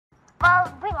Well,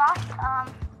 we lost.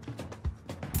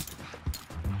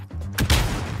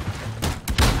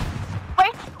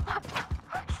 Wait.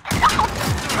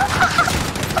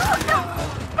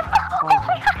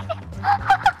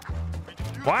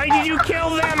 Why did you kill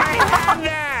them? I had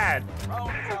that!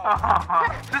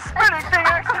 The spinning thing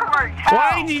actually worked!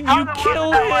 Why did you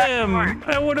kill him?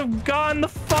 I would have gone the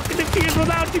fucking defuse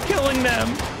without you killing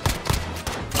them.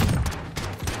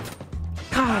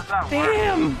 God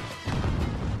damn!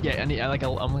 Yeah, and I'm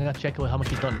gonna check how much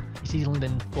he's done. He's only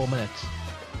done 4 minutes.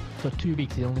 So 2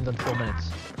 weeks, he's only done 4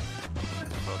 minutes.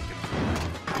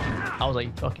 I was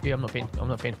like, fuck you, I'm not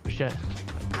paying for shit.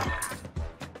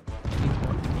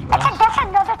 I think that's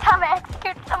another time I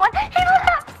executed someone. He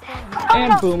left! Oh, and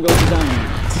no. boom goes down.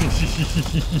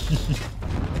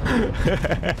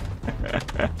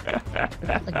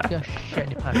 Like, just shit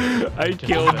in your pants. I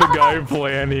killed the guy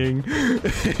planning.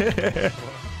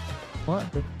 What?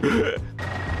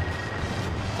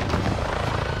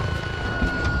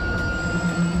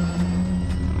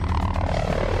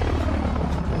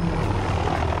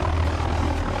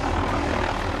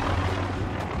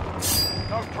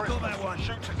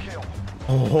 Shoot to kill.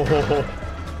 Oh.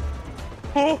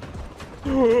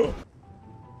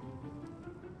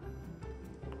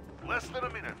 Less than a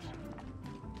minute.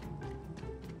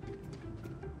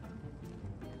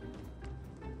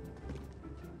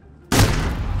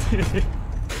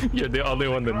 You're the only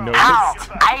one that noticed. Ow!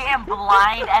 I am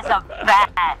blind as a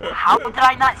bat. How did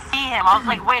I not see him? I was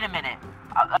like, wait a minute.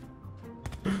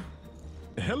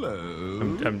 Hello.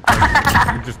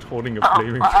 I'm just holding a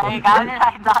flaming How did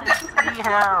I not see him?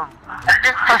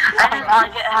 I did not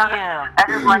get how him. I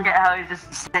just like it how he's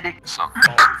just sitting.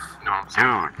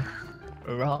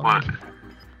 Dude. Wrong. What?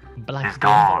 Black His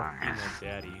dog is...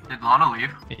 Did Lana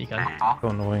leave? There you go. So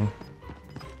annoying.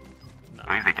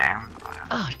 Leave the game.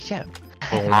 Oh shit.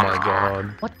 Oh my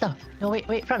god. What the? No,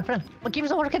 wait, friend. What game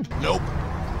is not working? Nope.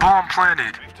 Bomb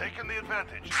planted. We've taken the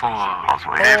advantage. Oh my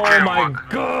I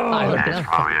god. looked at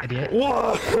him, idiot.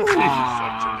 What? I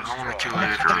want to kill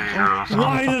you.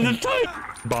 Why did the type?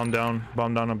 Bomb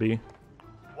down on B.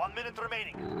 1 minute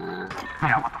remaining.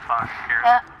 Yeah, what the fuck?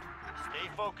 Here. Stay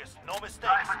focused. No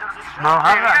mistakes. No,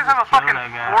 you guys have a fucking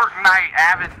Fortnite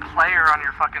avid player on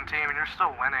your fucking team and you're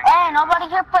still winning. Hey, nobody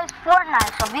here plays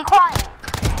Fortnite, so be quiet.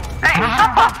 Hey, shut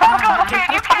the fuck up, kid!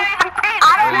 You can't even beat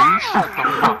me! Shut the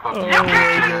fuck up. You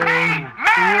can't even beat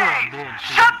me!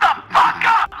 Shut the fuck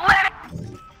up! Let it...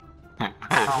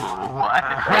 What?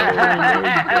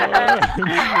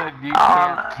 You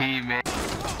can't teammate.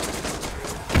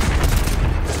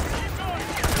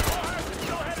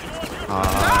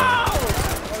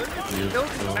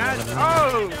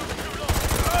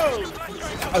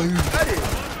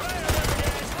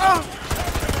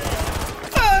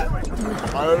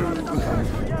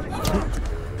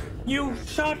 You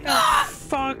shut the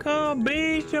fuck up,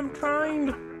 bitch. I'm trying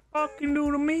to fucking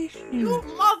do the mission. You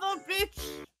mother bitch!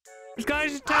 This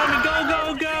guy's just telling me go,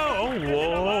 go, go. Oh,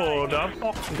 whoa. That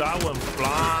fucking guy went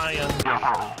flying.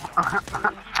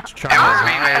 Just trying to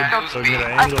hide so get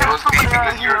an angle.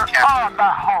 Oh, the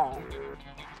hole.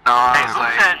 No, I was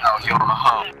like, no, you're on a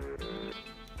hoe.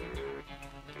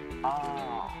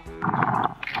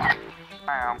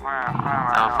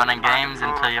 So fun and games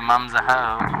until your mum's a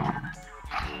hoe.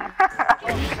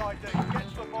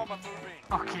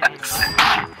 Okay.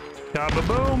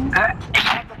 Kaboom.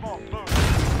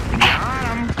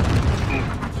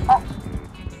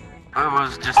 It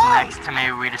was just next to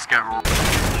me, we just got...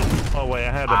 Oh wait,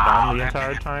 I had a bomb the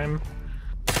entire time?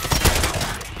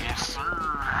 Yes,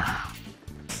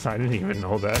 sir. I didn't even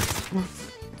know that.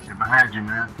 He's behind you,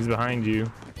 man. He's behind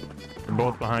you. They're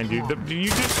both behind you. You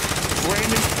just ran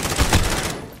in...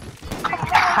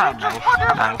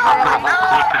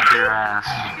 Your ass.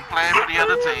 You playing for the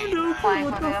other team.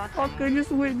 What the fuck I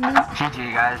just witnessed? GG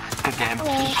guys, good game.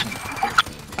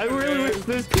 I really wish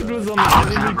this kid was on the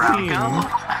enemy team.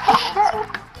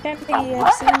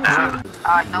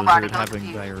 Nobody Lizard having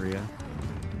diarrhea.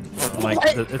 Like,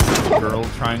 it's a girl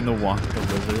trying to walk the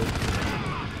lizard,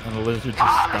 and the lizard just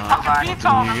stops. You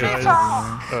guys Oh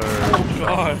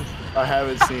god! I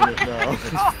haven't seen it, no. It's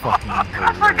fucking hilarious.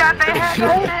 I forgot they had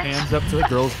that. Hands up to the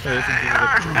girl's face and she's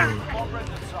like,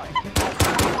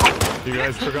 You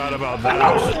guys forgot about that.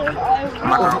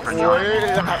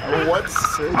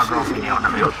 What's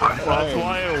That's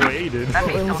why I waited.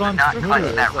 it was on Not Twitter.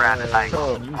 touch that rabbit like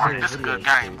This is a good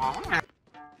game, boy.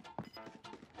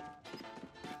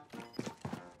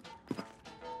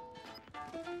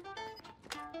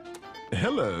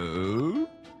 Hello.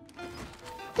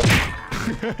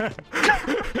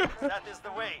 That is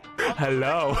the way.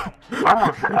 Hello. I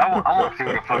want to see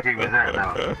where the fuck he was at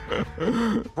now.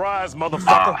 Surprise,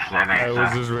 motherfucker. I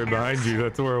was just right behind you.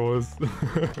 That's where I was.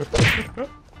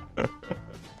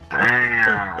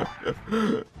 Damn.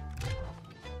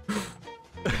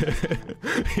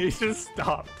 He just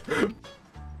stopped.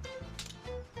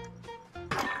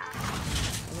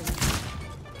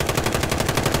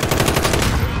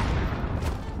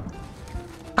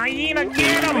 Hyena,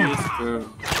 get him!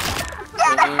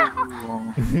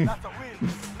 That's a win.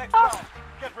 Next round.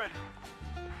 Get ready.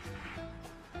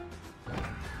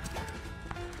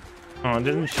 Oh, it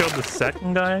didn't show the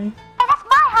second guy? Hey, that's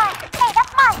my hyena. Hey,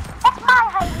 that's my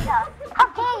hyena. How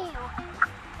dare you?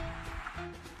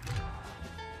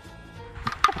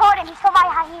 Support him, he's for my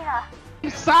hyena.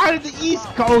 Side of the East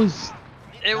Coast.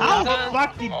 It How was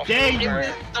fucking dare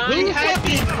you? We We had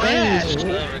the advantage.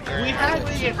 We had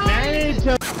the advantage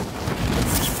of.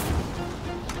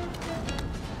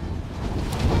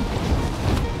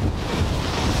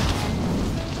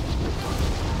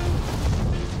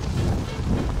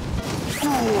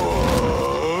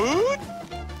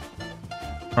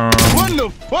 What the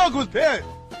fuck was that?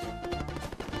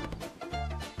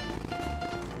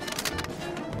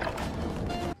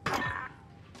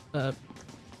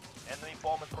 Enemy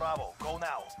bomb at Bravo. Go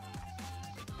now.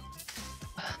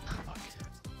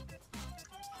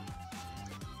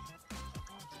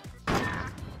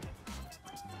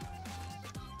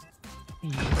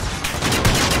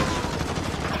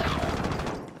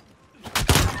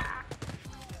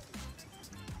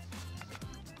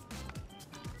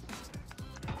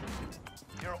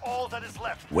 You're all that is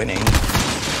left. Winning.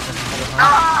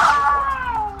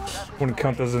 Wouldn't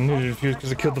count as a ninja defuse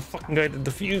because I killed the fucking guy that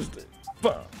defused it.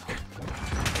 Fuck.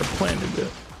 I planted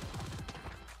it.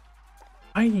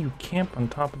 Why do you camp on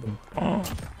top of the bomb?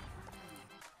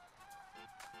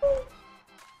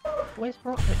 Where's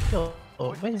Veronica?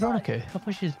 Where's Veronica? I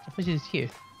thought she's here.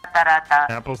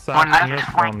 Apple side in this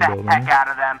bomb building. Out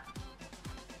of them.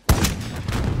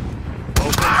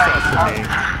 Open sesame.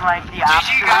 Like the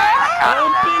opposite.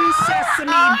 Open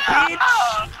sesame, bitch!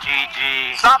 GG.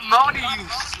 Stop moaning, you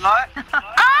slut.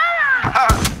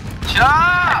 Shut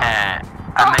up.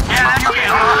 I'm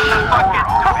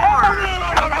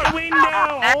Out the window!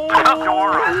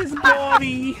 Oh, his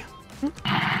body! His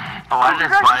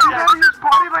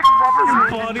body like rubber.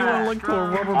 His body went like to a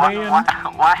rubber band.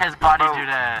 Why his body do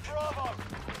that?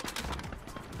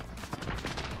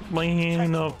 My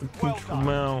hand off the control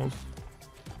mouse.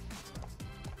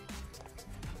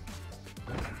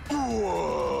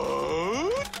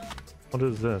 What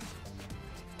is this?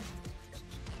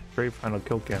 Straight final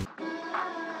kill cam.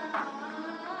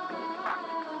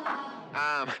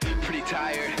 I'm pretty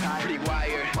tired, pretty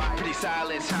wired, pretty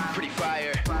silent, pretty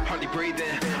fire. Hardly breathing,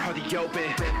 hardly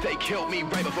open. They killed me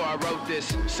right before I wrote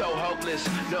this. So hopeless,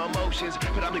 no emotions,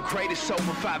 but I'm the greatest soul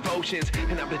from 5 oceans.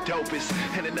 And I'm the dopest,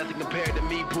 and there's nothing compared to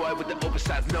me, boy, with the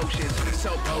oversized notions.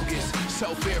 So bogus,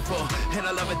 so fearful, and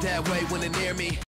I love it that way when they're near me.